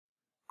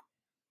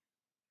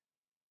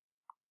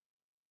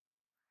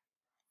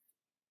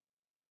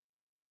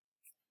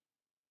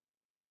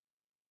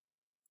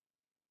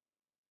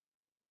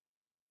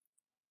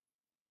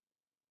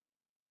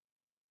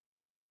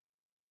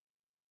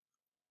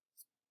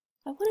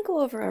I want to go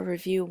over a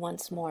review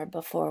once more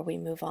before we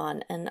move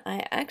on, and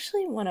I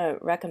actually want to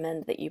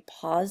recommend that you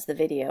pause the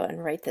video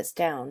and write this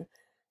down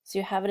so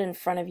you have it in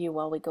front of you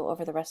while we go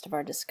over the rest of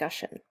our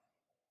discussion.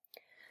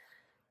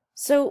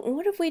 So,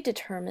 what have we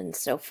determined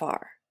so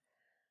far?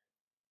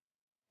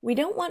 We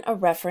don't want a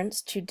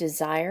reference to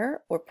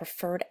desire or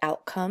preferred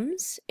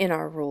outcomes in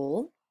our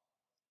rule.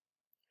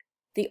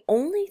 The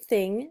only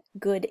thing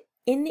good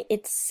in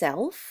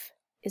itself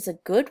is a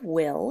good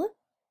will.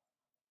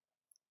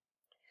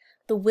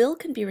 The will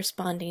can be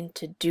responding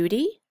to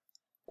duty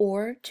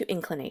or to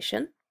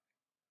inclination,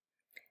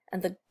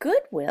 and the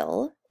good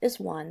will is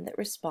one that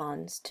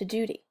responds to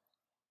duty.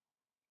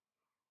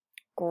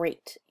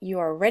 Great, you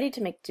are ready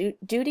to make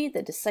duty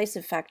the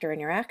decisive factor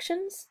in your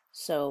actions,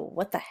 so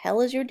what the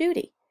hell is your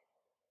duty?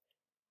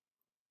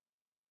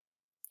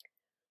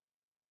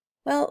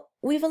 Well,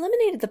 we've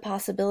eliminated the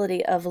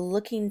possibility of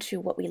looking to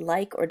what we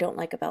like or don't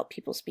like about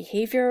people's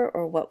behavior,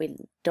 or what we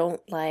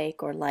don't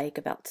like or like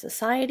about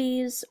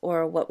societies,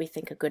 or what we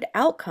think a good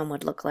outcome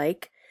would look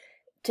like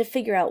to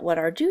figure out what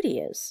our duty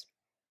is.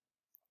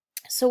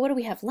 So what do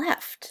we have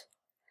left?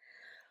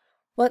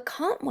 What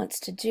Kant wants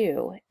to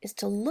do is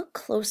to look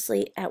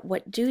closely at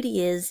what duty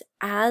is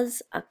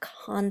as a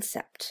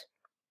concept.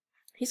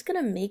 He's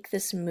going to make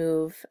this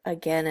move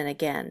again and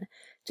again.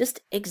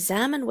 Just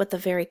examine what the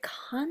very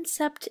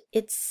concept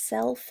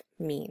itself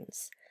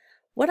means.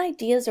 What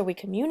ideas are we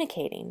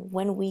communicating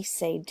when we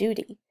say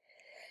duty?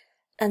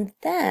 And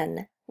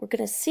then we're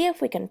going to see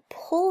if we can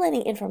pull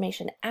any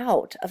information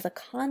out of the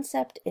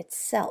concept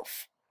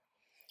itself.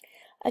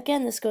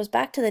 Again, this goes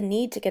back to the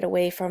need to get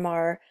away from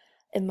our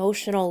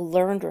emotional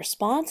learned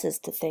responses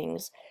to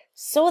things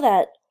so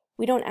that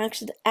we don't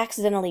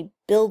accidentally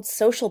build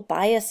social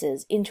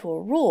biases into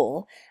a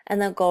rule and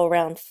then go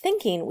around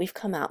thinking we've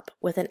come up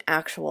with an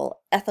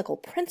actual ethical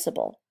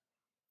principle.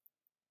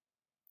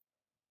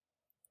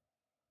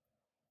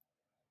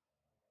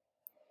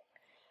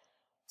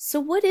 So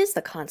what is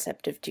the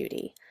concept of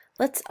duty?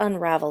 Let's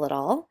unravel it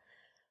all.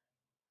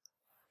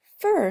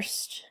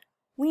 First,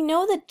 we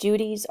know that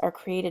duties are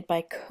created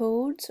by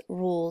codes,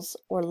 rules,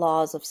 or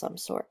laws of some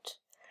sort.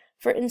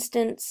 For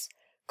instance,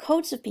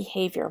 codes of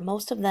behavior,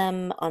 most of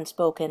them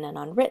unspoken and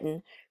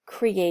unwritten,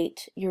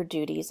 create your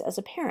duties as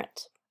a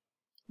parent.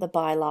 The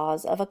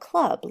bylaws of a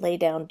club lay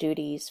down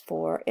duties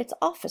for its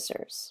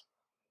officers.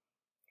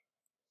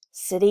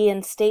 City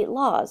and state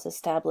laws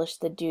establish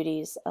the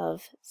duties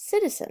of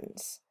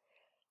citizens.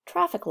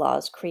 Traffic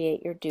laws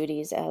create your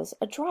duties as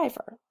a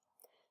driver.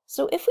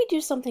 So if we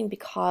do something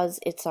because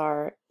it's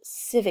our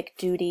civic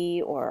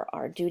duty, or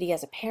our duty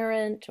as a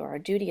parent, or our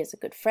duty as a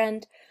good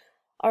friend,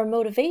 our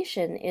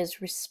motivation is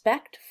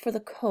respect for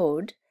the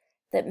code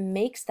that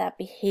makes that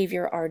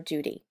behavior our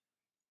duty.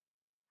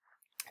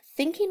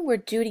 Thinking we're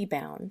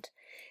duty-bound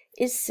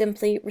is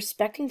simply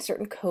respecting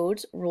certain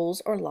codes,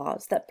 rules, or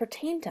laws that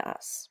pertain to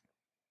us.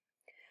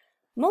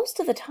 Most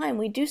of the time,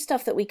 we do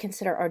stuff that we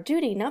consider our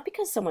duty not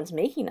because someone's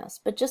making us,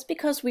 but just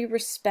because we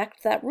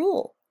respect that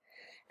rule.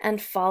 And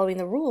following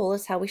the rule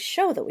is how we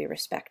show that we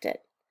respect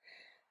it.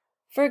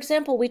 For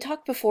example, we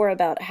talked before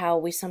about how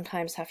we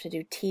sometimes have to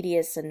do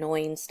tedious,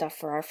 annoying stuff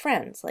for our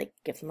friends, like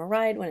give them a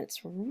ride when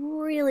it's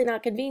really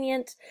not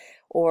convenient,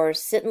 or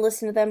sit and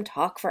listen to them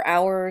talk for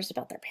hours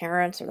about their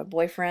parents or their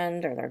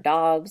boyfriend or their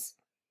dogs.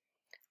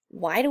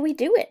 Why do we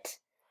do it?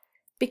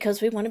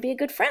 Because we want to be a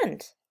good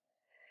friend.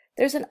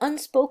 There's an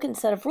unspoken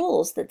set of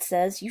rules that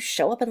says you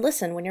show up and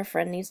listen when your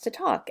friend needs to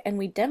talk, and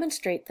we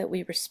demonstrate that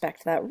we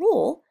respect that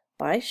rule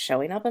by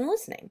showing up and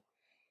listening.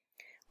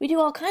 We do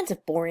all kinds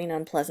of boring,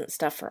 unpleasant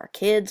stuff for our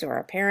kids or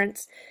our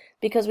parents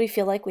because we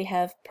feel like we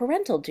have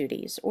parental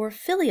duties or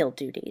filial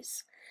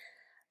duties.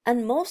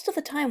 And most of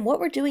the time, what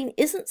we're doing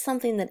isn't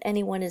something that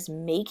anyone is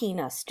making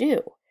us do.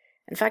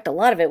 In fact, a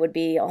lot of it would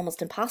be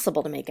almost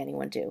impossible to make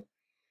anyone do.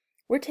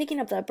 We're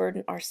taking up that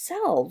burden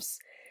ourselves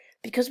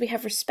because we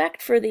have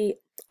respect for the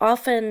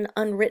often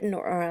unwritten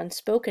or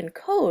unspoken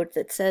code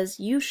that says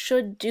you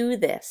should do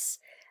this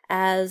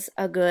as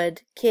a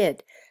good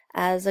kid,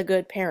 as a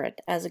good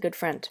parent, as a good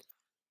friend,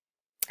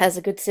 as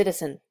a good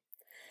citizen.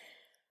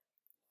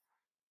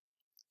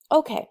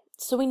 Okay,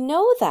 so we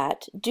know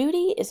that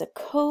duty is a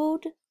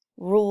code,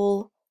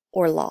 rule,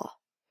 or law.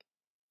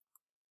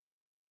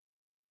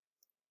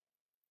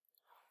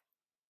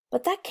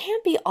 But that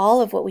can't be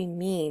all of what we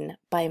mean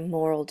by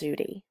moral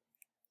duty.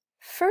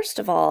 First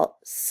of all,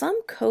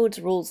 some codes,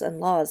 rules, and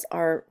laws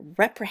are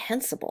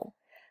reprehensible,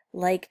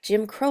 like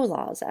Jim Crow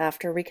laws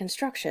after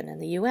Reconstruction in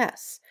the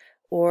US,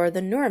 or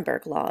the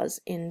Nuremberg laws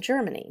in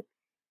Germany.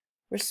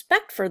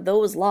 Respect for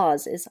those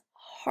laws is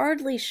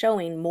hardly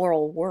showing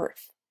moral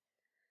worth.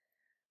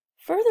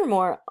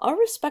 Furthermore, our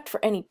respect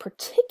for any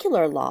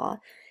particular law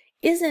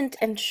isn't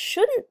and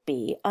shouldn't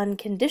be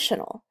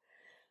unconditional.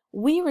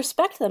 We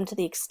respect them to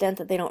the extent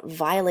that they don't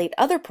violate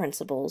other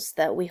principles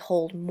that we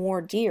hold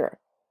more dear.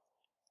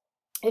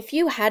 If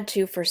you had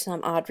to, for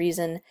some odd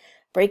reason,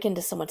 break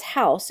into someone's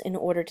house in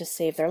order to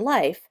save their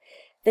life,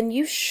 then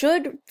you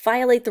should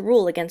violate the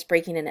rule against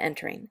breaking and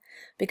entering,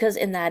 because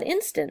in that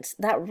instance,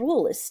 that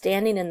rule is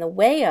standing in the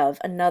way of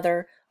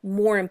another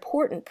more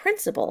important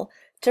principle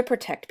to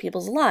protect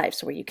people's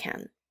lives where you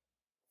can.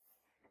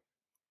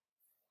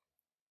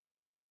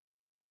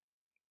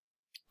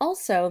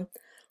 Also,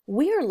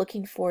 we are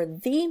looking for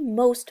the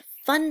most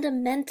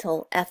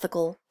fundamental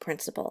ethical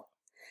principle.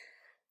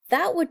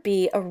 That would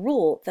be a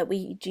rule that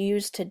we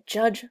use to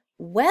judge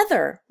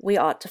whether we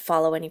ought to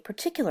follow any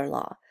particular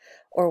law,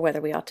 or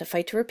whether we ought to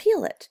fight to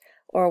repeal it,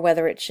 or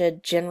whether it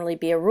should generally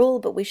be a rule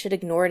but we should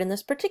ignore it in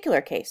this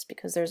particular case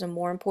because there's a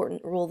more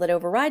important rule that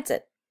overrides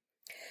it.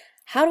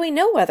 How do we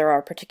know whether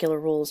our particular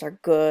rules are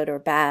good or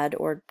bad,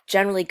 or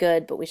generally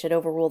good but we should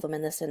overrule them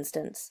in this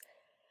instance?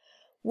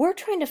 We're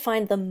trying to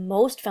find the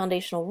most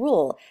foundational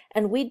rule,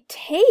 and we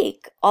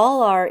take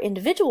all our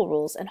individual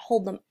rules and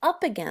hold them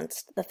up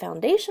against the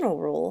foundational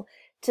rule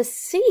to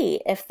see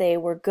if they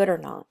were good or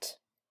not.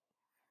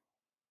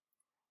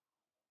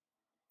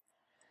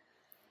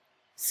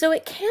 So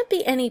it can't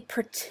be any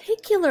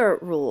particular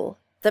rule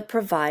that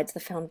provides the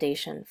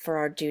foundation for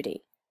our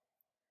duty.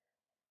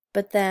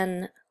 But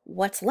then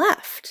what's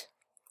left?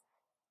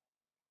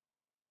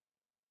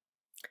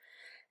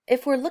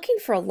 If we're looking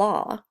for a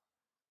law,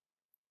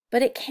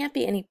 but it can't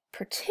be any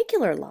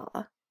particular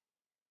law,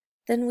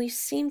 then we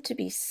seem to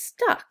be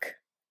stuck.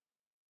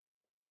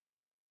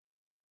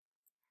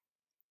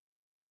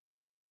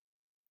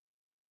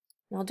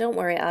 Now don't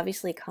worry,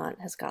 obviously Kant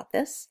has got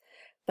this,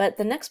 but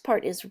the next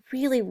part is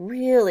really,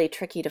 really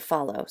tricky to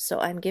follow, so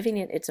I'm giving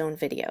it its own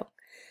video.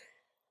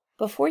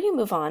 Before you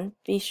move on,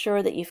 be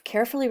sure that you've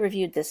carefully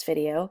reviewed this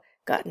video,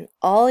 gotten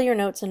all your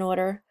notes in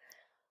order.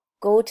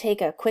 Go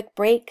take a quick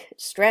break,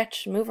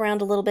 stretch, move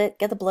around a little bit,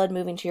 get the blood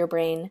moving to your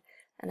brain,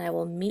 and I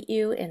will meet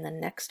you in the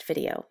next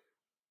video.